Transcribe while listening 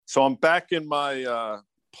So I'm back in my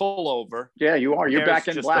pullover. Yeah, you are. You're back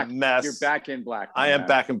in just black. A mess. You're back in black. I am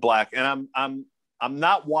back in black, and I'm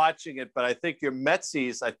not watching it, but I think your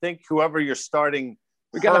Metsies. I think whoever your starting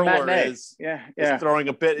hurler is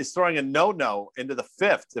throwing a no into the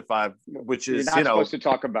fifth. Which is you're not supposed to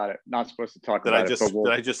talk about it. Not supposed to talk about it.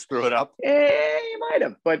 Did I just screw it up? You might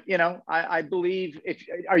have, but I believe.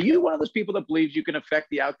 Are you one of those people that believes you can affect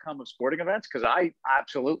the outcome of sporting events? Because I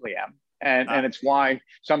absolutely am. And it's why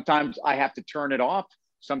sometimes I have to turn it off.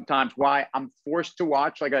 Sometimes why I'm forced to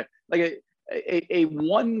watch like a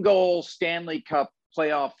one goal Stanley Cup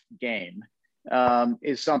playoff game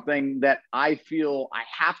is something that I feel I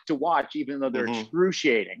have to watch, even though they're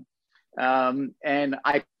excruciating. And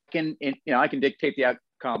I can dictate the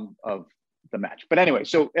outcome of the match. But anyway,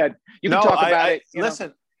 so you can talk about it.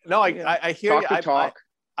 Listen, I hear you.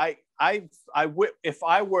 If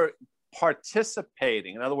I were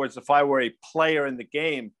participating, in other words, if I were a player in the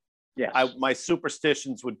game, my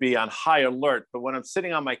superstitions would be on high alert. But when I'm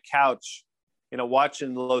sitting on my couch,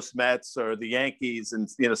 watching Los Mets or the Yankees, and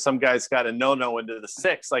some guy's got a no into the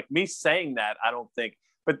sixth, like me saying that, I don't think.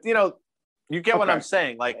 But you get what I'm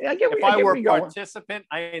saying. Like if I were a participant,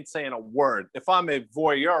 I ain't saying a word. If I'm a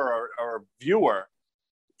voyeur or a viewer,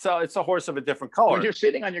 so it's a horse of a different color. When you're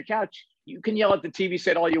sitting on your couch, you can yell at the TV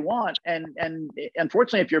set all you want. And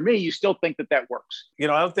unfortunately, if you're me, you still think that works. I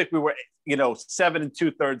don't think we were, 7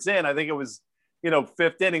 2/3 in. I think it was,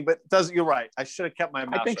 fifth inning, but you're right. I should have kept my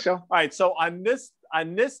mouth shut. I think so. All right. So on this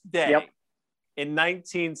day in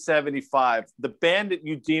 1975, the band that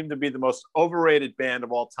you deemed to be the most overrated band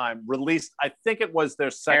of all time released, I think it was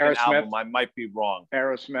their second album. I might be wrong.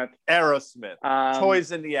 Aerosmith.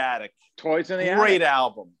 Toys in the Attic. Great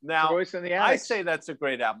album. Now, Toys in the Attic. I say that's a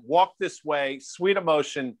great album. Walk This Way, Sweet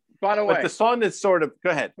Emotion. By the way, but the song that's sort of,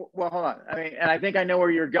 go ahead. Well, hold on. I mean, and I think I know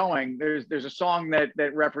where you're going. There's a song that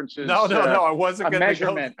references. No. I wasn't going to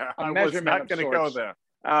go there. I was not going to go there.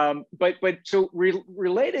 But so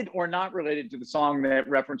related or not related to the song that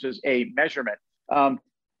references a measurement,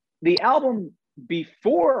 the album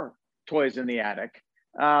before Toys in the Attic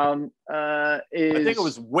is, I think it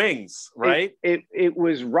was Wings, right? It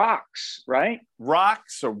was Rocks, right?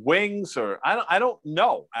 Rocks or Wings or I don't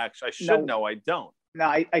know. Actually, I should know. I don't. No,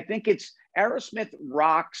 I think it's Aerosmith.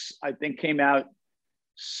 Rocks, I think, came out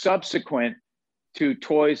subsequent to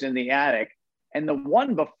Toys in the Attic. And the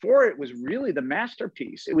one before it was really the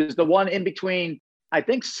masterpiece. It was the one in between, I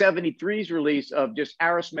think, 73's release of just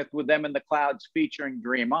Aerosmith with Them in the Clouds featuring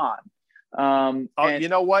Dream On. You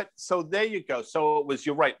know what? So there you go. So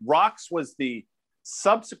you're right. Rocks was the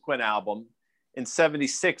subsequent album in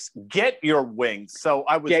 76. Get Your Wings. So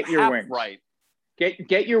I was right.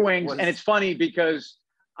 Get Your Wings. And it's funny because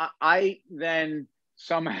I then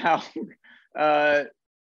somehow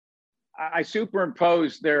I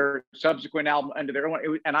superimposed their subsequent album under their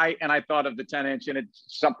own, and I thought of the 10-inch, and it's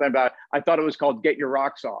something about, I thought it was called Get Your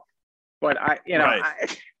Rocks Off, but I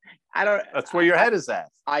don't. That's where your head is at.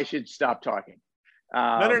 I should stop talking.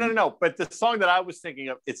 No. But the song that I was thinking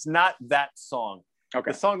of, it's not that song.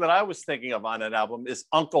 Okay. The song that I was thinking of on that album is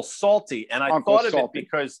Uncle Salty, and I thought of it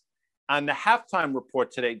because on the halftime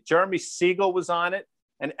report today, Jeremy Siegel was on it.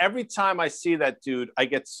 And every time I see that dude, I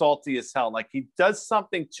get salty as hell. Like he does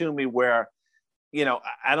something to me where, I don't know.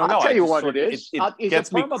 I'll tell you what it is. It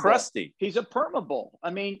gets me crusty. He's a permabull. I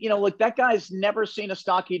mean, look, that guy's never seen a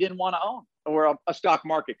stock he didn't want to own or a stock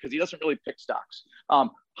market because he doesn't really pick stocks.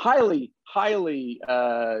 Highly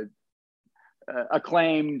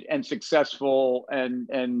acclaimed and successful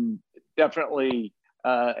and definitely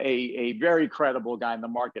a very credible guy in the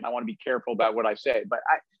market. I want to be careful about what I say, but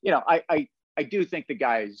I do think the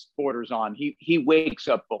guy's borders on. He wakes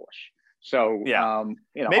up bullish. So yeah,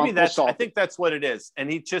 maybe I think that's what it is.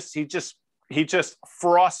 And he just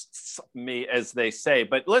frosts me, as they say.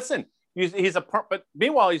 But listen, but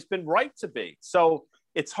meanwhile he's been right to be. So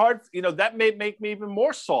it's hard. That may make me even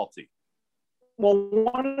more salty. Well,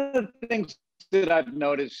 one of the things that I've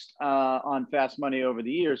noticed on Fast Money over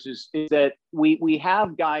the years is that we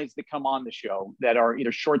have guys that come on the show that are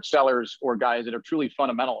either short sellers or guys that are truly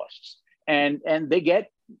fundamentalists. And they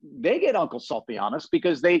get Uncle Salty on us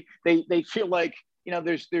because they feel like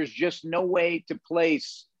there's just no way to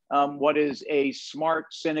place what is a smart,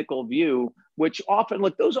 cynical view, which often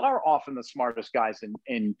those are often the smartest guys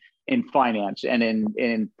in finance and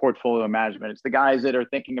in portfolio management. It's the guys that are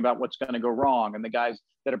thinking about what's going to go wrong, and the guys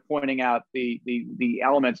that are pointing out the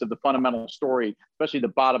elements of the fundamental story, especially the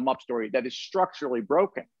bottom up story that is structurally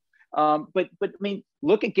broken. But I mean,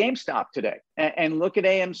 look at GameStop today and look at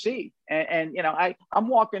AMC. And I'm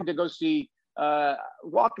walking to go see,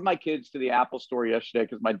 walking my kids to the Apple store yesterday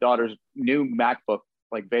because my daughter's new MacBook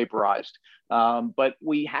like vaporized. But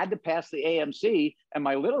we had to pass the AMC, and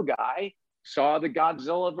my little guy saw the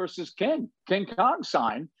Godzilla versus King Kong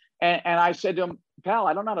sign. And I said to him, pal,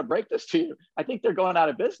 I don't know how to break this to you. I think they're going out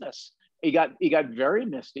of business. He got very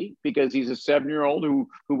misty because he's a 7-year-old who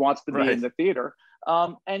wants to be in the theater.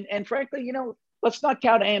 And frankly, you know, let's not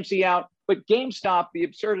count AMC out, but GameStop, the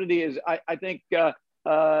absurdity is, I think Mr.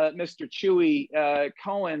 Chewy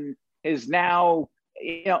Cohen is now,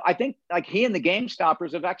 you know, I think like he and the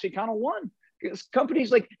GameStoppers have actually kind of won. Because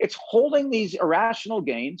companies like it's holding these irrational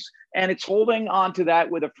gains and it's holding on to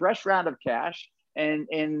that with a fresh round of cash and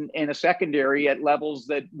in a secondary at levels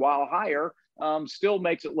that, while higher, still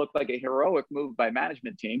makes it look like a heroic move by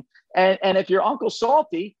management team. And if you're Uncle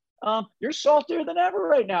Salty, you're saltier than ever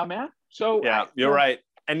right now, man. So yeah, you're right.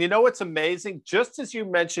 And you know what's amazing? Just as you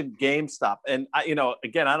mentioned GameStop, and you know,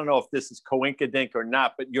 again, I don't know if this is coinkydink or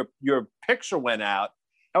not, but your picture went out.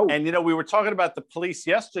 Oh, and you know, we were talking about the police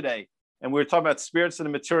yesterday, and we were talking about spirits in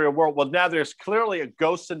the material world. Well, now there's clearly a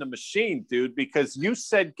ghost in the machine, dude, because you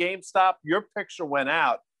said GameStop, your picture went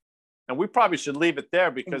out. And we probably should leave it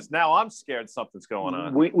there because now I'm scared something's going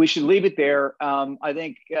on. We should leave it there. I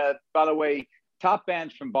think, by the way, top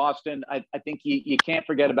bands from Boston. I think you can't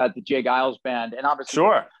forget about the Jay Giles band and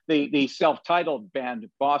obviously the self-titled band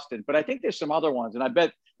Boston. But I think there's some other ones, and I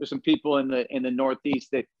bet there's some people in the Northeast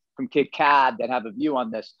that from Cape Cod that have a view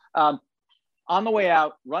on this. On the way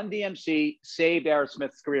out, Run DMC saved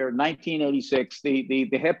Aerosmith's career in 1986. The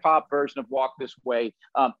hip hop version of Walk This Way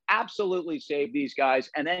absolutely saved these guys,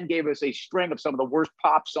 and then gave us a string of some of the worst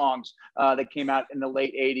pop songs that came out in the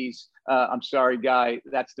late 80s. I'm sorry, Guy.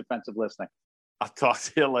 That's defensive listening. I'll talk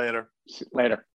to you later. Later.